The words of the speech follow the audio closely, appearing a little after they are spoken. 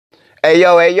Hey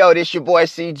yo, this your boy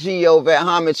CG over at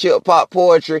Homage Hip Hop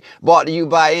Poetry, brought to you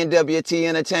by NWT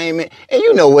Entertainment. And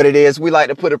you know what it is. We like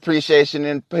to put appreciation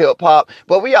in hip hop,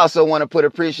 but we also want to put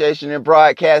appreciation in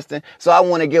broadcasting. So I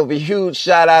want to give a huge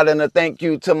shout out and a thank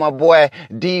you to my boy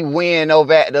D Win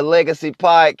over at the Legacy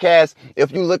Podcast.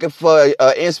 If you're looking for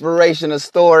inspiration, a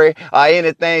story, or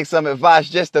anything, some advice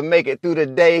just to make it through the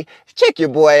day, check your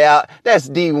boy out. That's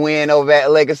D Win over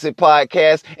at Legacy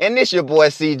Podcast. And this your boy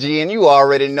CG, and you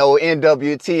already know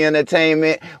NWT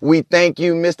Entertainment. We thank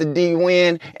you, Mr. D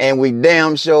Win, and we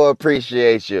damn sure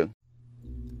appreciate you.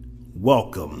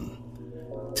 Welcome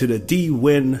to the D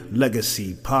Win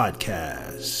Legacy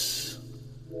Podcast,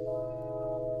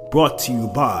 brought to you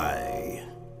by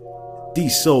D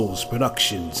Souls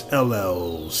Productions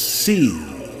LLC.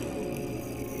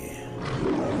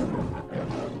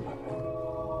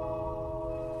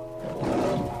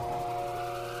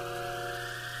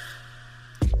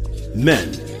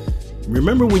 Men,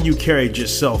 remember when you carried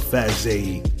yourself as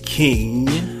a king?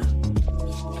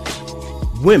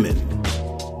 Women,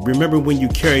 remember when you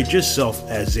carried yourself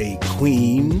as a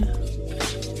queen?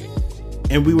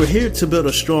 And we were here to build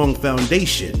a strong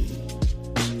foundation,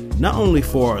 not only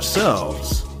for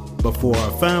ourselves, but for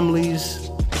our families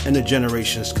and the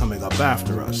generations coming up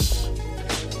after us.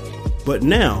 But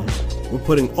now, we're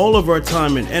putting all of our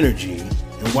time and energy,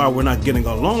 and while we're not getting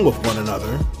along with one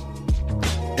another,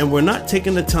 and we're not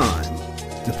taking the time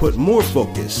to put more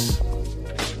focus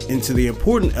into the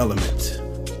important element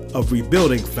of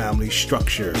rebuilding family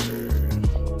structure.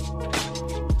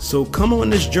 So come on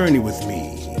this journey with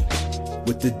me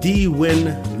with the D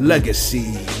Win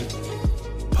Legacy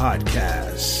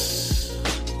Podcast.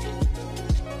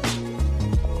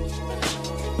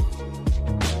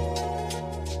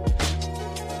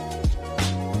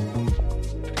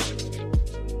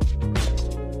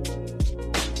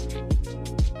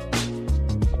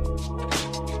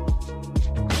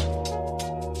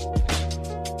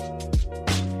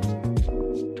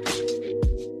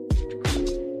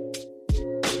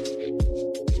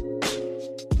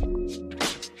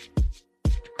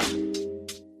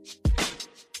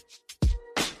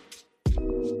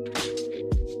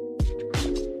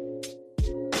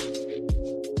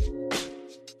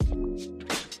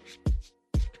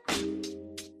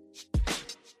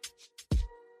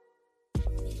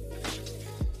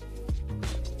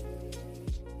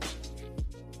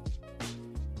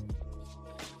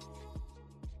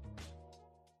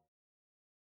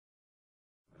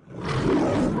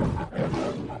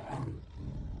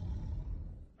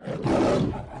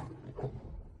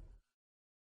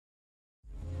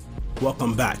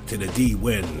 Welcome back to the D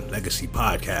Win Legacy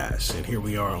Podcast, and here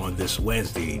we are on this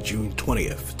Wednesday, June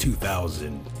 20th,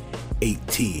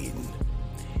 2018.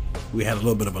 We had a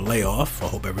little bit of a layoff. I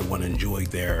hope everyone enjoyed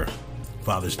their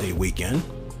Father's Day weekend.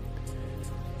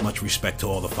 Much respect to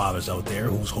all the fathers out there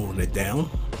who's holding it down.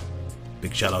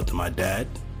 Big shout out to my dad.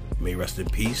 May he rest in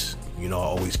peace. You know I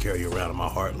always carry you around in my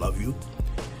heart. Love you.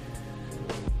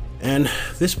 And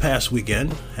this past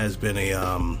weekend has been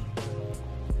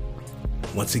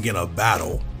once again a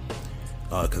battle,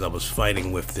 because I was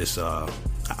fighting with this I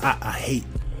hate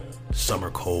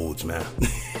summer colds, man.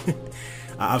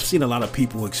 I've seen a lot of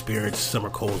people experience summer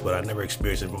colds, but I never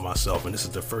experienced it for myself, and this is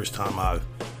the first time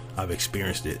I've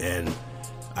experienced it. And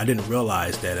I didn't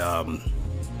realize that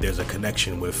there's a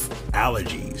connection with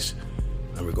allergies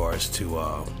in regards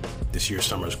to this year's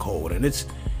summer's cold, and it's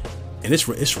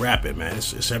rapid, man.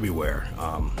 It's everywhere.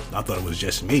 I thought it was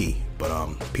just me,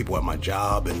 but people at my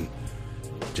job and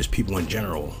just people in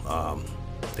general,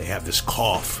 they have this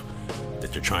cough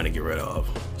that they're trying to get rid of.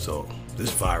 So this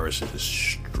virus is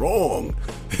strong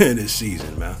in this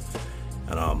season, man.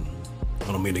 And I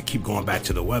don't mean to keep going back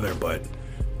to the weather, but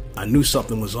I knew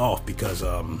something was off because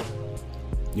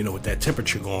with that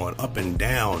temperature going up and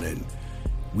down, and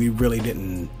we really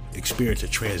didn't experience a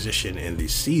transition in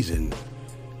this season.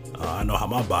 I know how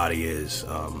my body is.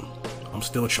 I'm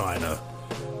still trying to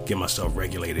get myself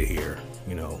regulated here.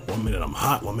 1 minute I'm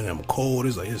hot, 1 minute I'm cold.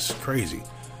 It's crazy.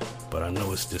 But I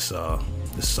know it's this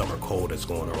summer cold that's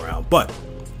going around. But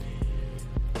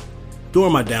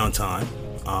during my downtime,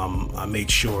 I made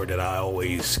sure that I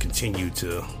always continue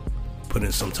to put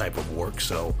in some type of work.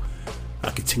 So I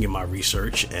continue my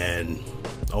research and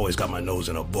always got my nose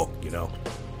in a book,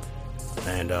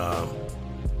 And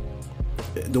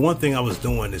the one thing I was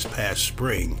doing this past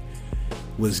spring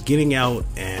was getting out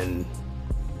and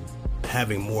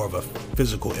having more of a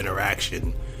physical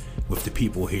interaction with the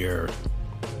people here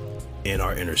in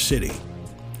our inner city.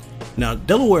 Now,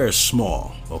 Delaware is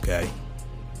small, okay?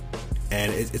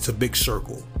 And it's a big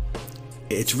circle.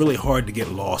 It's really hard to get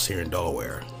lost here in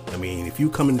Delaware. I mean, if you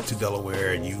come into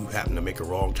Delaware and you happen to make a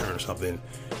wrong turn or something,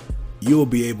 you'll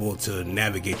be able to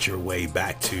navigate your way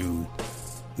back to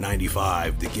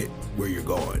 95 to get where you're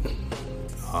going.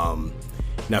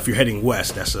 Now, if you're heading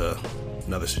west, that's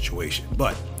another situation.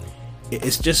 But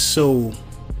it's just so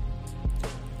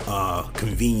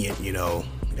convenient, you know.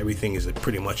 Everything is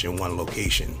pretty much in one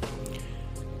location.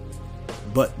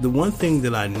 But the one thing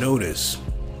that I noticed,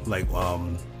 like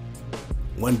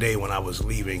one day when I was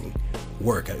leaving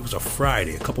work, it was a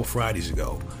Friday, a couple Fridays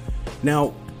ago.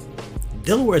 Now,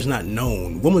 Delaware is not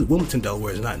known, Wilmington,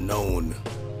 Delaware is not known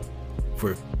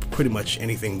for pretty much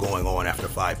anything going on after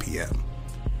 5 p.m.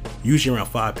 Usually around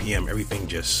 5 p.m., everything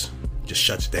just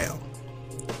shuts down.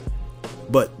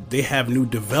 But they have new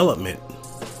development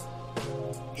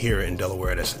here in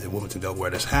Delaware, in Wilmington, Delaware,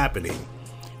 that's happening,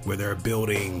 where they're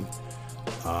building,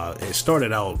 it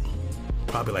started out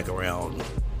probably like around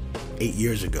 8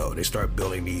 years ago. They started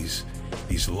building these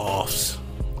lofts,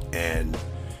 and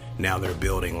now they're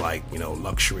building, like, you know,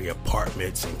 luxury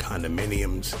apartments and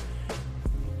condominiums.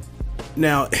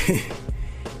 Now,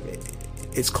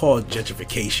 it's called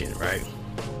gentrification, right?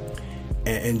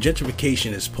 And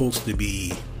gentrification is supposed to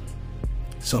be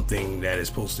something that is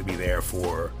supposed to be there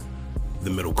for the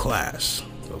middle class,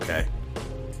 okay?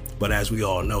 But as we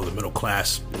all know, the middle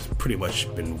class has pretty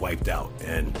much been wiped out,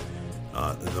 and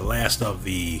the last of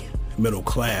the middle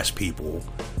class people,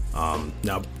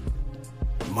 now,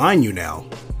 mind you, now,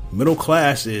 middle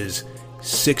class is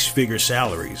 6-figure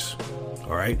salaries,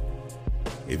 all right?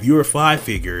 If you're 5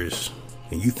 figures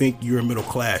and you think you're middle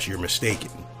class, you're mistaken,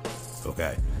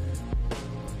 okay?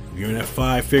 If you're in that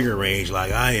 5-figure range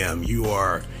like I am, you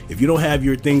are, if you don't have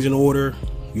your things in order,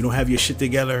 you don't have your shit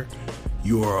together,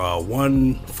 you are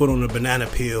 1 foot on the banana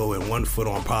peel and 1 foot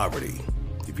on poverty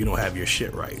if you don't have your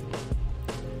shit right.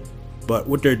 But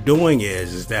what they're doing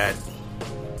is that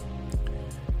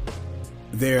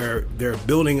they're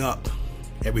building up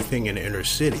everything in the inner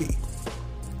city,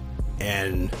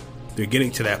 and they're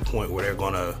getting to that point where they're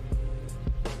gonna,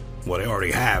 well, they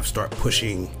already have, start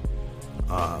pushing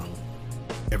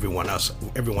everyone else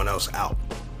out.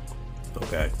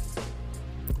 Okay.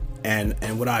 And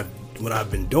what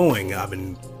I've been doing, I've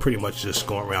been pretty much just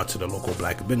going around to the local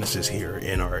black businesses here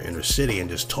in our inner city and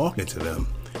just talking to them,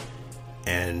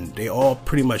 and they all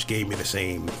pretty much gave me the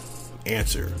same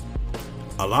answer.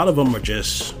 A lot of them are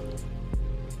just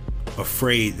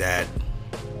afraid that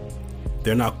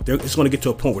it's going to get to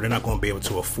a point where they're not going to be able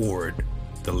to afford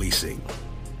the leasing.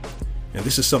 And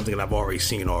this is something that I've already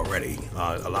seen already.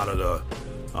 A lot of the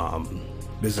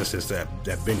businesses that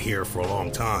have been here for a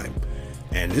long time,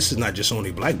 and this is not just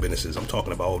only black businesses. I'm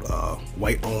talking about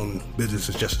white-owned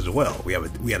businesses just as well. We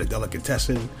had a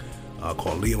delicatessen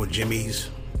called Leo and Jimmy's,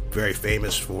 very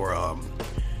famous for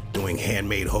doing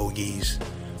handmade hoagies.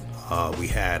 We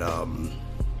had a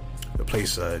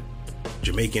place, a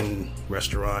Jamaican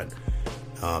restaurant.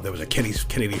 There was a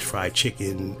Kennedy's Fried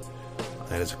Chicken, and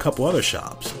there's a couple other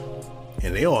shops,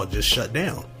 and they all just shut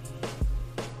down.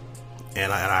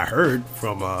 And I heard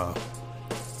from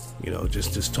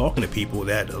just talking to people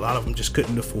that a lot of them just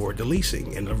couldn't afford the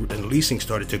leasing, and the leasing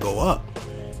started to go up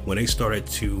when they started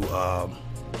to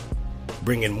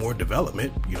bring in more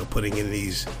development, putting in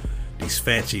these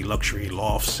fancy luxury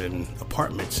lofts and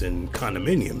apartments and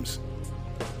condominiums.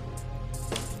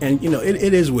 And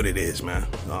it is what it is, man.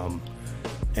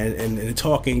 And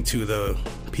talking to the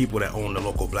people that own the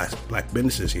local black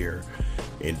businesses here,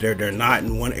 and they're not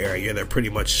in one area, they're pretty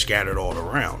much scattered all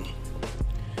around.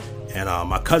 And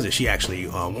my cousin, she actually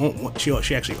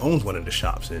owns one of the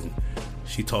shops, and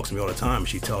she talks to me all the time.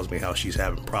 She tells me how she's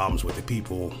having problems with the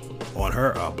people on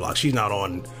her block. She's not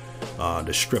on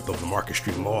the strip of the Market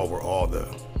Street Mall where all the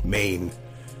main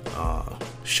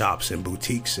shops and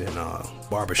boutiques and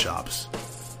barbershops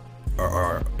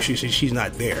are. She's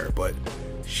not there, but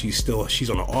she's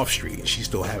on the off street, and she's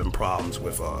still having problems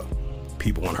with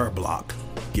people on her block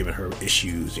giving her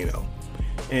issues,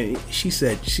 And she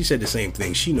said the same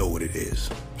thing. She know what it is.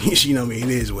 It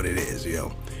is what it is,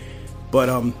 But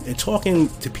in talking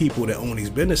to people that own these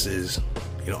businesses,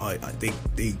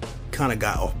 they kind of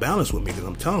got off balance with me, because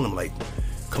I'm telling them, like,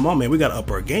 come on, man, we got to up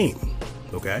our game,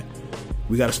 okay?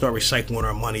 We got to start recycling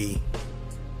our money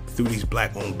through these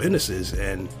black-owned businesses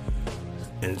and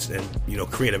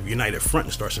create a united front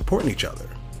and start supporting each other.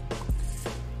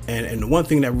 And the one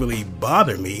thing that really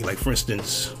bothered me, like, for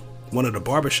instance, one of the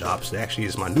barbershops, that actually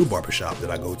is my new barbershop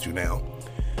that I go to now,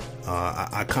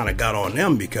 I kind of got on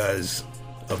them because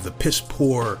of the piss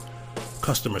poor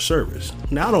customer service.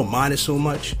 Now, I don't mind it so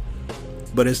much,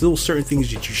 but there's little certain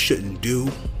things that you shouldn't do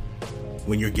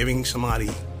when you're giving somebody,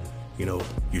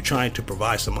 you're trying to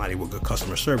provide somebody with good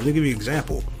customer service. Let me give you an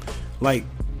example. Like,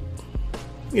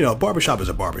 a barbershop is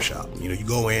a barbershop. You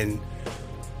go in,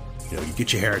 you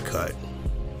get your hair cut.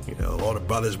 All the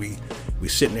brothers, we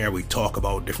sit in there, we talk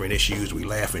about different issues, we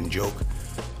laugh and joke.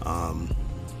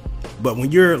 But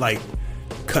when you're like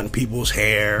cutting people's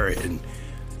hair and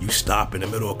you stop in the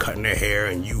middle of cutting their hair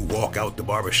and you walk out the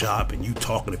barbershop and you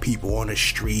talking to people on the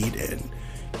street and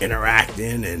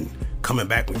interacting and coming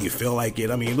back when you feel like it.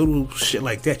 Little shit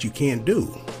like that you can't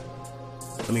do.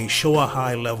 Show a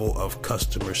high level of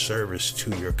customer service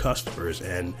to your customers.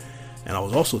 And I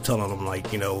was also telling them, like,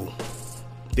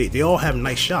 they all have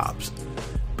nice shops,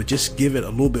 but just give it a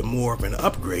little bit more of an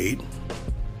upgrade.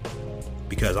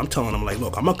 Because I'm telling them, like,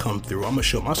 look, I'm going to come through. I'm going to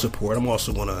show my support. I'm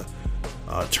also going to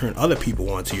turn other people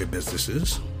onto your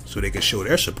businesses so they can show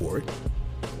their support.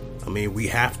 We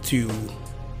have to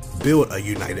build a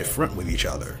united front with each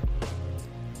other.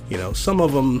 Some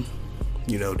of them,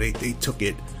 they took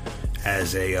it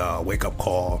as a wake-up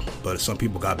call, but some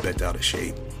people got bent out of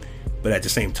shape. But at the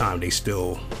same time, they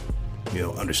still,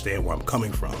 understand where I'm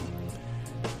coming from.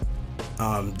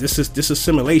 This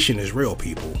assimilation is real,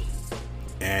 people.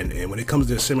 And when it comes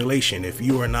to assimilation, if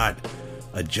you are not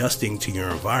adjusting to your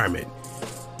environment,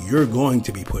 you're going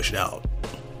to be pushed out,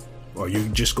 or you're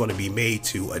just going to be made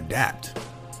to adapt.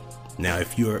 Now,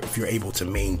 if you're able to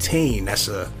maintain, that's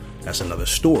another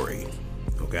story,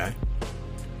 okay?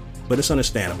 But it's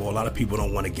understandable. A lot of people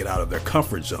don't want to get out of their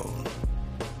comfort zone.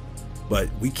 But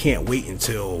we can't wait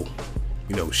until,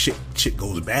 shit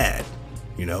goes bad,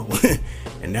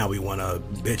 and now we want to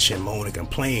bitch and moan and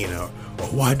complain, or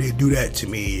why'd they do that to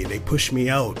me? And they pushed me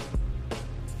out.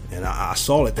 And I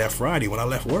saw it that Friday when I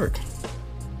left work.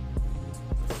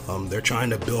 They're trying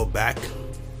to build back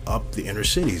up the inner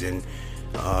cities, and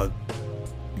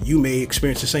you may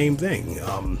experience the same thing.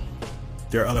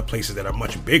 There are other places that are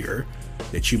much bigger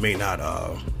that you may not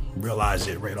realize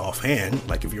it right offhand.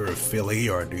 Like if you're in Philly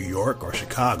or New York or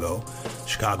Chicago.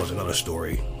 Chicago's another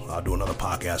story. I'll do another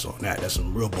podcast on that. There's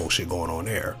some real bullshit going on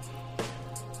there.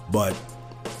 But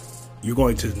you're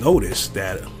going to notice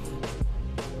that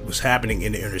what's happening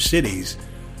in the inner cities,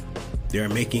 they're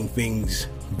making things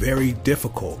very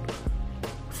difficult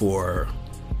for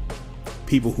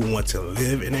people who want to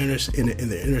live in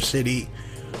the inner city,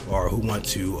 or who want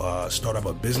to start up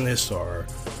a business or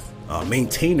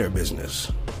maintain their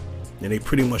business. And they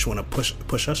pretty much want to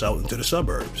push us out into the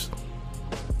suburbs.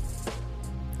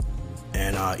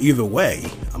 And either way,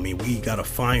 we got to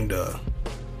find a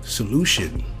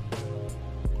solution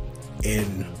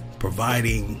in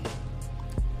providing,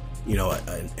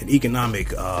 an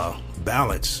economic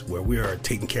balance where we are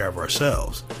taking care of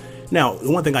ourselves. Now,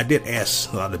 the one thing I did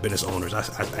ask a lot of the business owners, I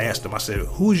asked them, I said,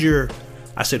 who's your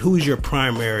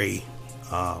primary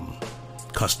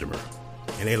customer?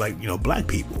 And they like, black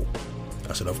people.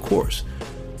 I said, of course.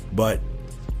 But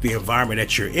the environment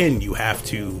that you're in, you have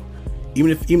to,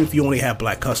 even if you only have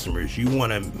black customers, you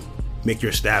want to make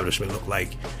your establishment look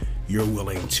like you're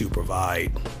willing to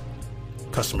provide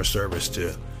customer service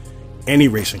to any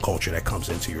race and culture that comes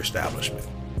into your establishment.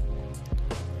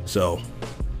 So,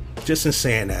 just in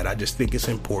saying that, I just think it's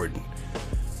important,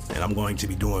 and I'm going to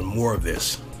be doing more of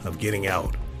this, of getting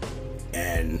out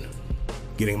and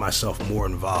getting myself more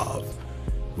involved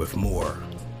with more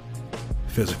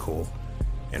physical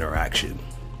interaction.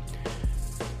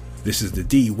 This is the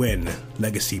D-Win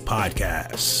Legacy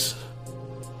Podcast.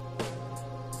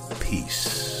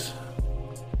 Peace.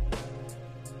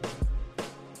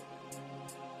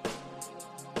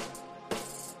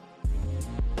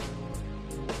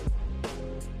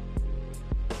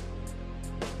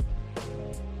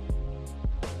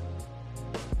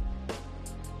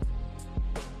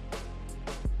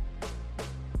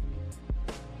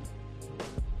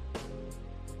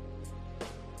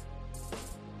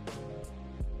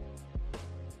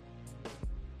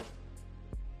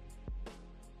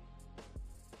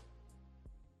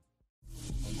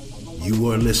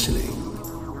 You are listening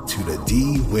to the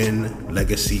D-Win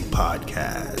Legacy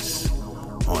Podcast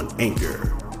on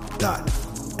Anchor.fm.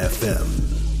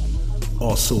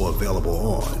 Also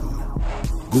available on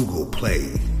Google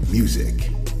Play Music,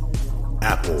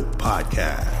 Apple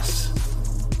Podcasts,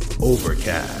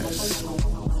 Overcast,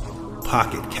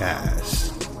 Pocket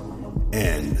Cast,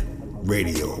 and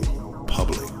Radio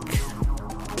Public.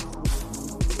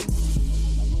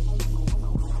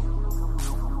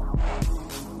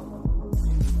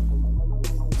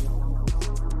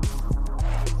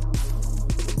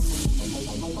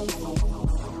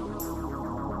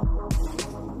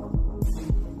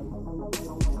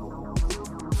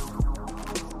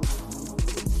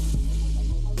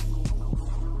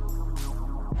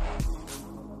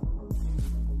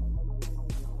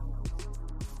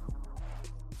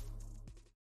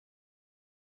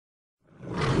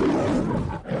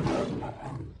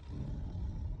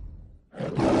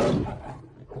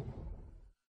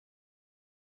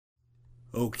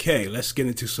 Okay, let's get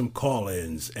into some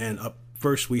call-ins. And up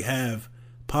first we have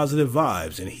Positive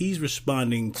Vibes, and he's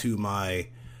responding to my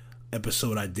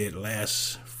episode I did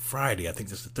last Friday. I think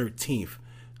that's the 13th.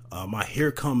 My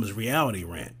Here Comes Reality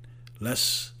rant.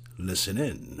 Let's listen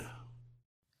in.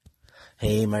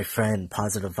 Hey, my friend,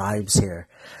 Positive Vibes here.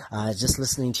 Just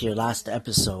listening to your last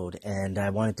episode, and I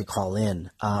wanted to call in.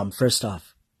 First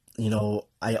off,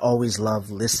 I always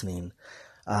love listening,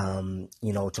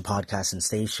 to podcasts and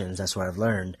stations. That's what I've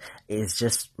learned is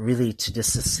just really to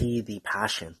see the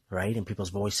passion, right, in people's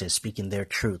voices, speaking their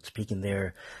truth, speaking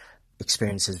their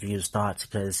experiences, views, thoughts,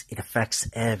 because it affects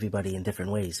everybody in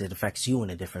different ways. It affects you in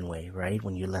a different way, right,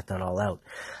 when you let that all out.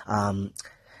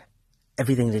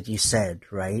 Everything that you said,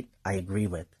 right, I agree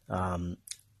with. The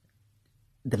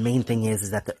main thing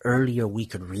is that the earlier we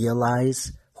could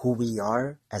realize who we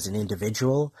are as an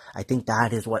individual, I think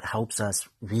that is what helps us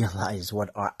realize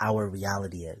what our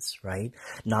reality is, right?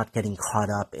 Not getting caught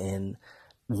up in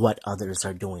what others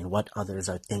are doing, what others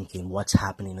are thinking, what's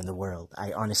happening in the world.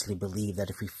 I honestly believe that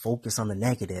if we focus on the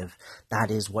negative,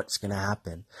 that is what's going to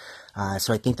happen.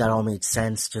 So I think that all made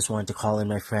sense. Just wanted to call in,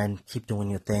 my friend. Keep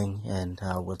doing your thing, and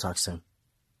we'll talk soon.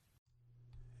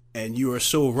 And you are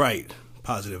so right,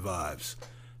 Positive Vibes.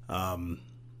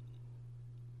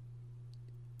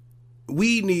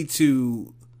 We need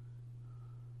to,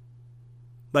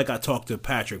 like I talked to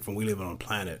Patrick from We Live on a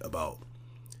Planet about,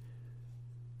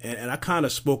 and I kind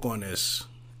of spoke on this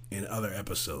in other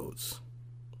episodes.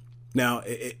 Now,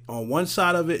 on one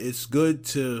side of it, it's good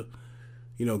to,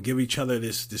 give each other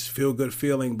this feel-good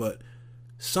feeling, but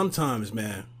sometimes,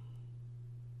 man,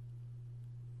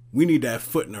 we need that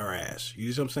foot in our ass. You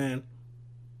know what I'm saying?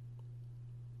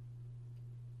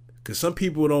 Because some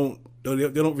people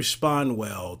they don't respond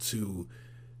well to,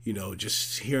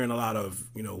 just hearing a lot of,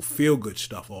 feel-good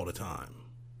stuff all the time.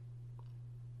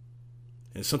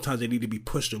 And sometimes they need to be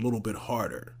pushed a little bit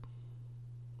harder.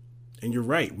 And you're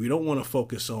right. We don't want to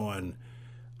focus on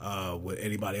what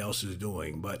anybody else is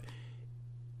doing. But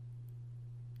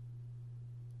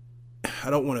I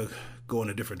don't want to go in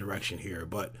a different direction here.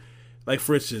 But like,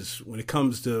 for instance, when it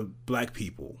comes to black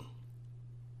people,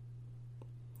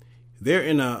 they're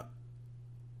in a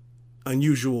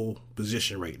unusual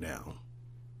position right now.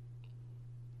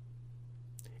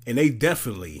 And they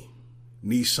definitely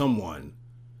need someone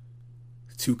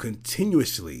to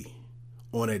continuously,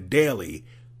 on a daily,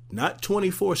 not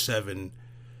 24/7,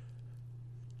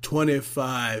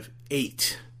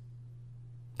 25/8.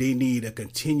 They need a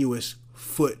continuous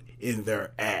foot in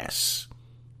their ass.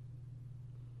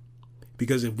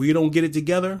 Because if we don't get it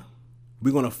together,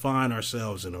 we're going to find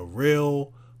ourselves in a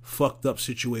real fucked up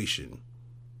situation.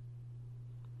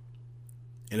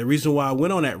 And the reason why I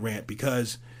went on that rant,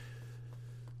 because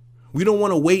we don't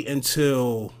want to wait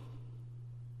until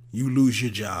you lose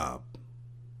your job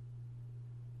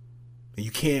and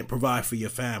you can't provide for your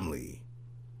family,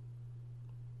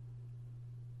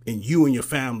 and you and your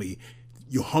family,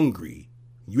 you're hungry,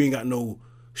 you ain't got no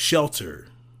shelter,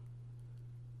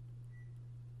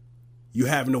 you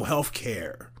have no health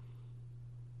care.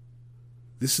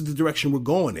 This is the direction we're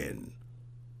going in.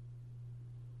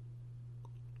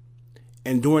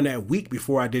 And during that week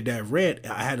before I did that rant,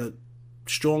 I had a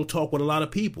strong talk with a lot of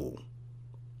people.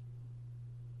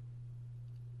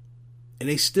 And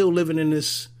they still living in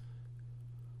this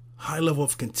high level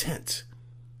of content.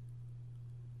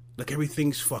 Like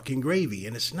everything's fucking gravy,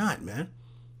 and it's not, man.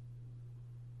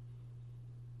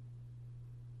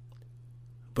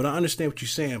 But I understand what you're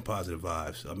saying, Positive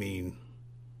Vibes. I mean,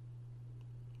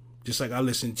 just like I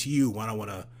listen to you when I want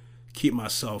to keep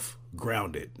myself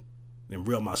grounded and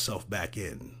reel myself back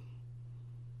in.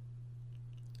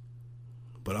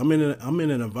 But I'm in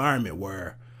an environment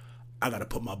where I got to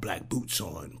put my black boots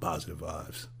on, Positive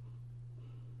Vibes.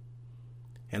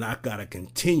 And I got to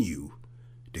continue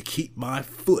to keep my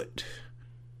foot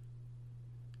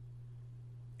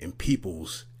in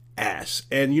people's ass.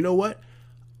 And you know what?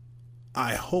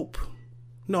 I hope,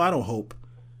 no, I don't hope,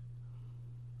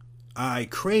 I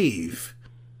crave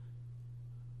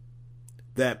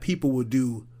that people will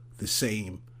do the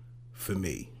same for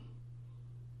me.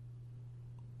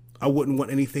 I wouldn't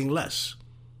want anything less.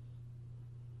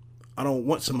 I don't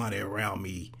want somebody around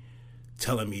me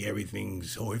telling me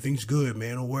everything's good,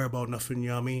 man. Don't worry about nothing, you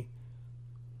know what I mean?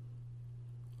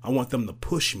 I want them to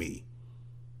push me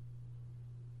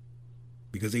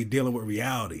because they dealing with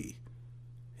reality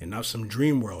and not some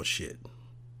dream world shit.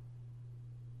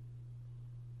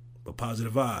 But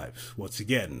Positive Vibes, once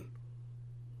again,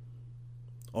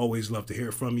 always love to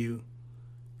hear from you,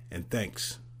 and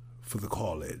thanks for the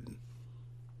call in.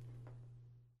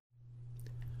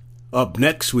 Up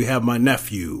next, we have my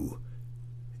nephew,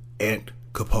 Ant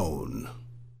Capone.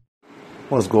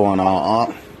 What's going on,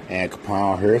 Ant? Ant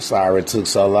Capone here. Sorry it took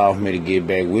so long for me to get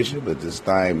back with you, but this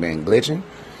thing been glitching.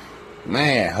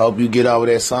 Man, hope you get over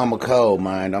that summer cold,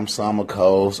 man. Them summer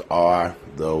colds are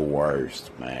the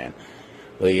worst, man.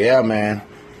 But yeah, man,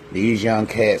 these young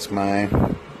cats,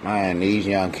 man, these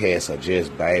young cats are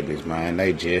just babies, man.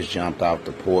 They just jumped off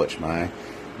the porch, man.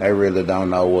 They really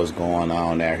don't know what's going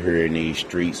on out here in these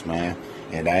streets, man.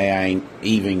 And they ain't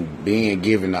even being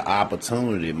given the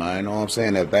opportunity, man. You know what I'm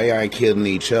saying? If they ain't killing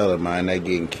each other, man, they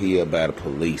getting killed by the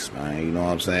police, man. You know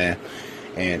what I'm saying?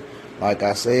 And like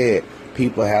I said,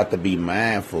 people have to be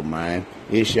mindful, man.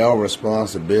 It's your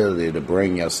responsibility to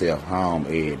bring yourself home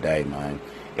every day, man.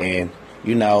 And,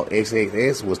 you know,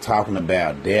 XXX was talking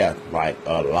about death, like,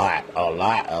 a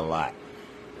lot.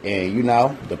 And, you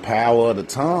know, the power of the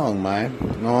tongue, man. You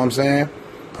know what I'm saying?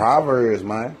 Proverbs,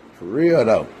 man. For real,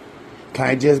 though.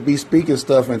 Can't just be speaking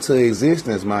stuff into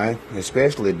existence, man.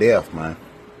 Especially death, man.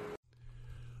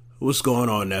 What's going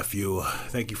on, nephew?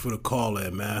 Thank you for the call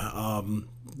in, man.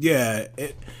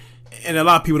 And a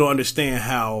lot of people don't understand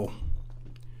how,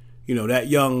 you know, that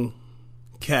young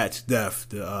cat's death,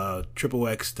 the Triple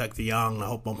X Tectiong, I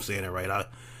hope I'm saying it right.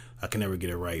 I can never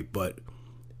get it right, but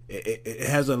it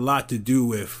has a lot to do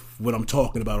with what I'm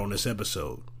talking about on this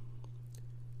episode.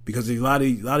 Because a lot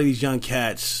of these young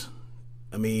cats,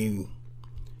 I mean,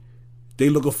 they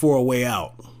looking for a way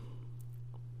out.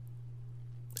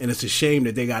 And it's a shame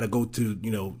that they got to go to, you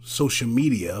know, social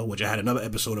media, which I had another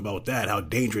episode about that, how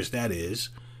dangerous that is.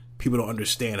 People don't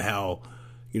understand how,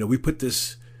 you know, we put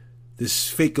this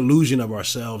fake illusion of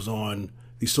ourselves on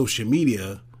these social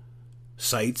media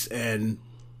sites, and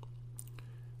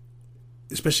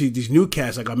especially these new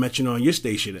cats, like I mentioned on your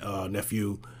station,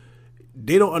 nephew,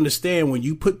 they don't understand when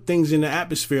you put things in the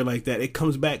atmosphere like that, it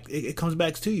comes back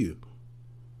to you.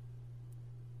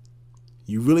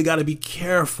 You really got to be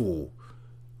careful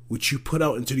what you put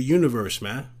out into the universe,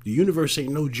 man. The universe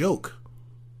ain't no joke.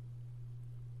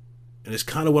 And it's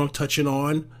kind of what I'm touching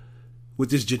on with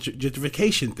this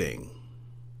gentrification thing.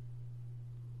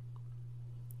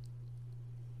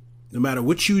 No matter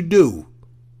what you do,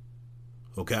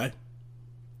 okay,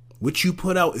 what you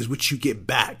put out is what you get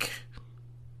back.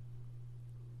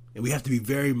 And we have to be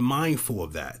very mindful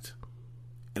of that.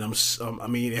 And I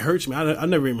mean, it hurts me. I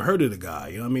never even heard of the guy,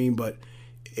 you know what I mean? But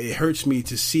it hurts me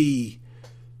to see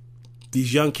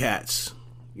these young cats,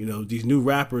 you know, these new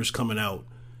rappers coming out,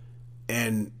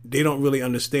 and they don't really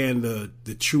understand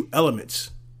the true elements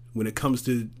when it comes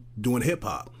to doing hip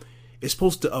hop. It's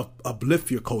supposed to uplift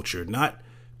your culture, not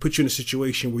put you in a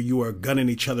situation where you are gunning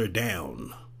each other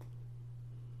down.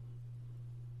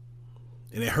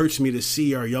 And it hurts me to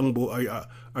see our young boys,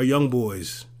 our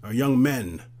young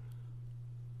men,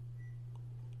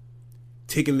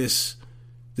 taking this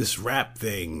rap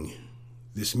thing,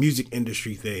 this music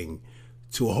industry thing,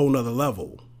 to a whole nother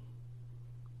level.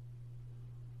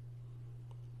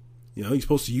 You know, you're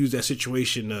supposed to use that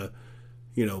situation to,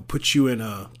 you know, put you in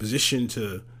a position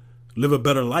to live a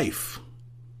better life.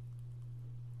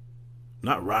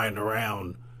 Not riding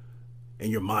around and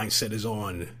your mindset is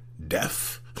on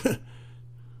death.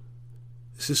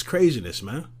 This is craziness,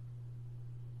 man.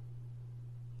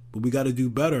 But we got to do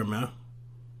better, man.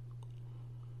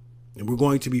 And we're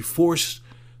going to be forced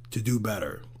to do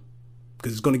better.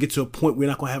 Because it's going to get to a point we're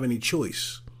not going to have any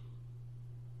choice.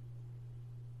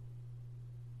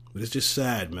 But it's just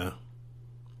sad, man.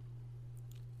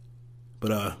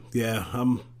 But yeah,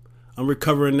 I'm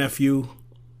recovering, nephew,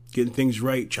 getting things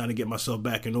right, trying to get myself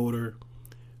back in order.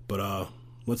 But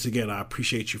once again, I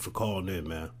appreciate you for calling in,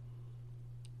 man.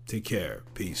 Take care.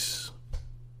 Peace.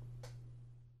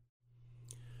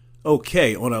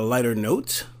 Okay, on a lighter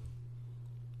note,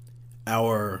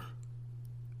 our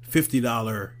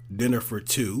 $50 dinner for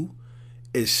two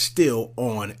is still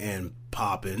on and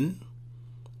popping.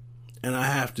 And I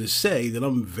have to say that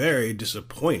I'm very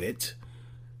disappointed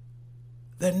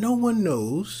that no one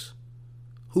knows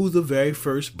who the very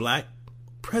first black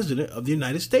president of the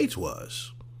United States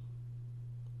was.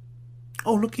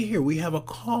 Oh, looky here. We have a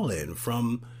call-in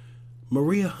from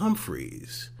Maria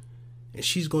Humphreys, and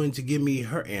she's going to give me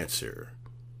her answer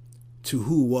to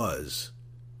who was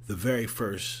the very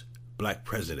first black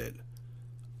president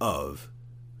of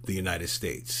the United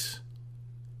States.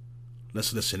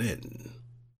 Let's listen in.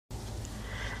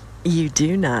 You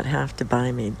do not have to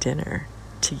buy me dinner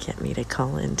to get me to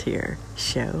call into your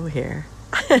show here.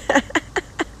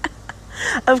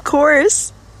 Of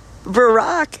course,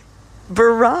 Barack.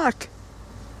 Barack,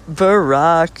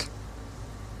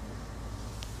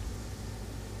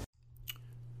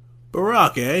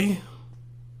 eh?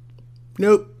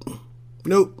 Nope.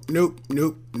 Nope.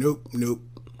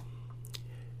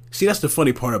 See, that's the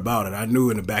funny part about it. I knew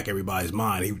in the back of everybody's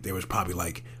mind, they was probably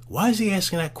like, why is he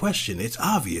asking that question? It's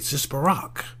obvious. It's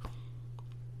Barack.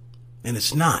 And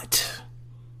it's not.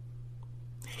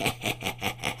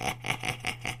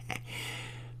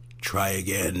 Try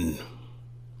again.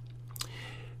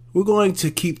 We're going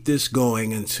to keep this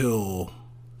going until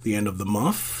the end of the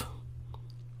month.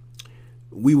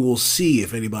 We will see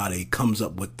if anybody comes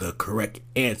up with the correct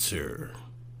answer.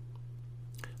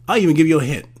 I'll even give you a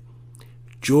hint.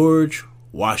 George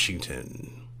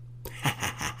Washington.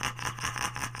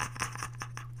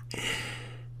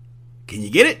 Can you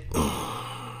get it?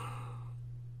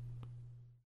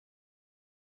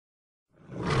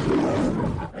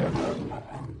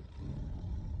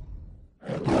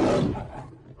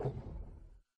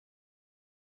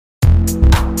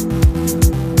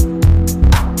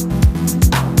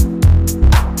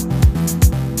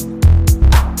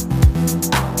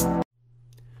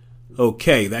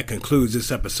 Okay, that concludes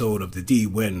this episode of the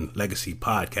D-Win Legacy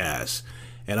Podcast.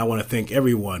 And I want to thank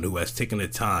everyone who has taken the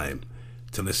time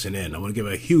to listen in. I want to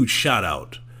give a huge shout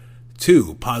out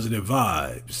to Positive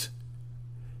Vibes,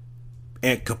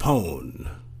 Aunt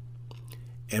Capone,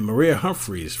 and Maria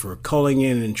Humphreys for calling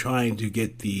in and trying to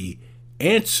get the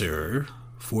answer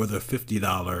for the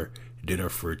 $50 dinner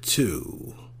for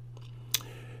two.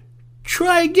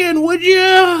 Try again, would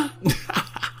ya?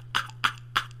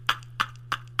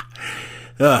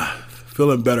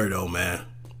 Feeling better though, man.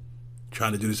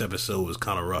 Trying to do this episode was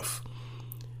kind of rough,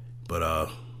 but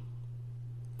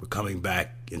we're coming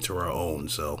back into our own.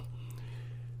 So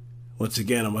once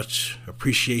again, a much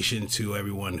appreciation to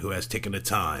everyone who has taken the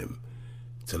time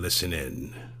to listen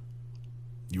in.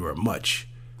 You are much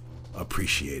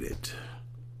appreciated.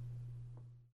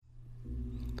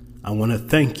 I want to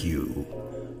thank you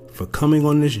for coming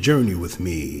on this journey with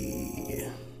me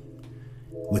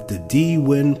with the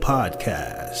D-Win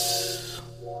Podcast,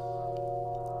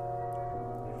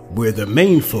 where the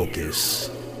main focus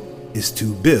is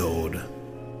to build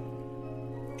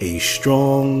a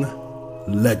strong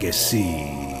legacy.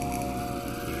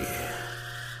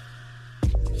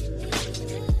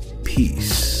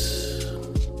 Peace.